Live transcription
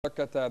Look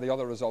at the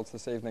other results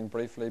this evening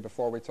briefly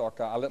before we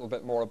talk a little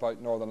bit more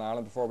about Northern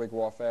Ireland before we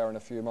go off air in a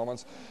few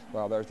moments.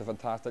 Well, there's the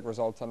fantastic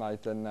result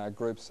tonight in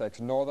Group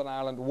 6. Northern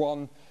Ireland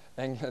 1,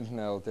 England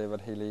 0.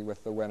 David Healy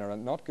with the winner.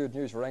 And not good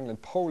news for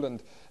England.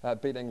 Poland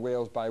beating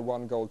Wales by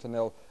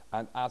 1-0,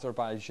 and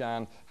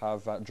Azerbaijan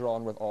have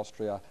drawn with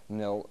Austria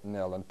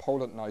 0-0. And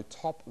Poland now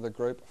top the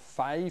group,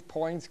 5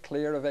 points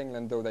clear of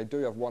England, though they do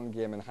have one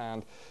game in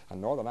hand.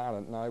 And Northern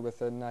Ireland now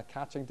within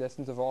catching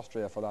distance of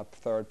Austria for that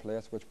third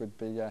place, which would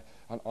be an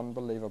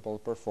unbelievable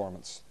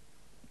performance.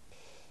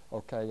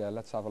 Okay,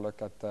 let's have a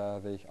look at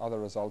the other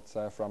results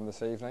from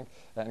this evening.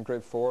 In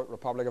Group 4,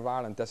 Republic of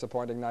Ireland,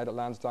 disappointing night at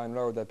Lansdowne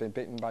Road. They've been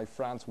beaten by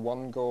France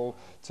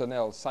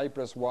 1-0.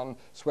 Cyprus 1,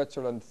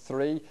 Switzerland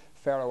 3,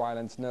 Faroe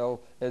Islands 0,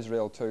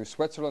 Israel 2.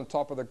 Switzerland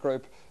top of the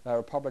group,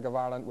 Republic of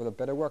Ireland with a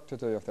bit of work to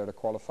do if they're to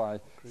qualify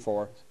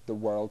for the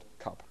World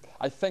Cup.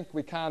 I think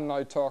we can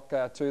now talk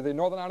to the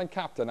Northern Ireland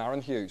captain,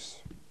 Aaron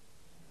Hughes.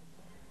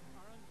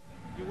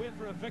 You wait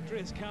for a victory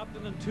as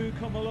captain and two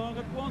come along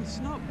at once.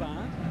 Not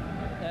bad.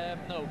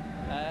 No.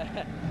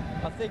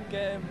 I think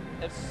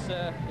if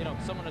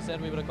someone had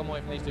said we would have come away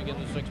from these two games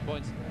with 6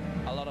 points,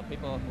 a lot of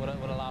people would have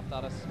laughed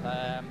at us.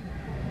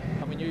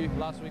 And we knew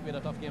last week we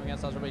had a tough game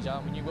against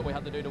Azerbaijan. We knew what we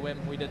had to do to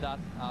win. We did that.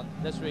 And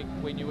this week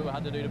we knew what we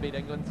had to do to beat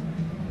England.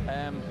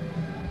 I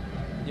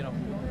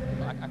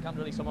can't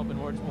really sum up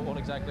in words what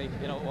exactly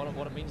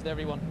what it means to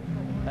everyone.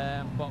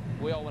 But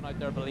we all went out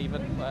there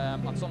believing,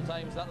 and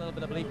sometimes that little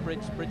bit of belief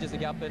bridges the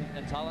gap in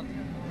talent.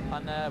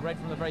 And right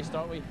from the very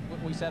start, we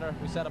set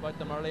about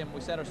them early, and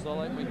we set our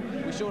stall out. We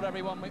showed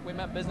everyone we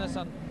meant business,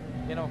 and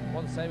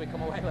once we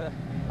come away with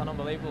an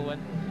unbelievable win.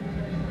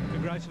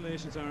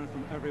 Congratulations, Aaron,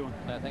 from everyone.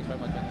 Thanks very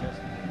much, Ben. Cheers.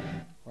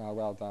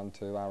 Well done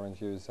to Aaron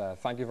Hughes.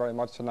 Thank you very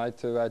much tonight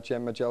to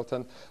Jim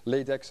Magilton,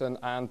 Lee Dixon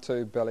and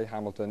to Billy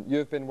Hamilton.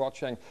 You've been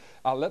watching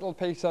a little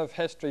piece of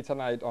history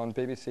tonight on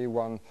BBC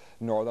One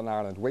Northern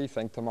Ireland. We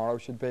think tomorrow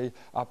should be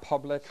a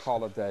public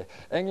holiday.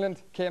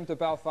 England came to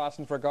Belfast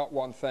and forgot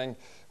one thing.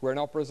 We're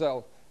not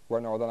Brazil, we're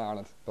Northern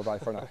Ireland. Bye-bye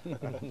for now.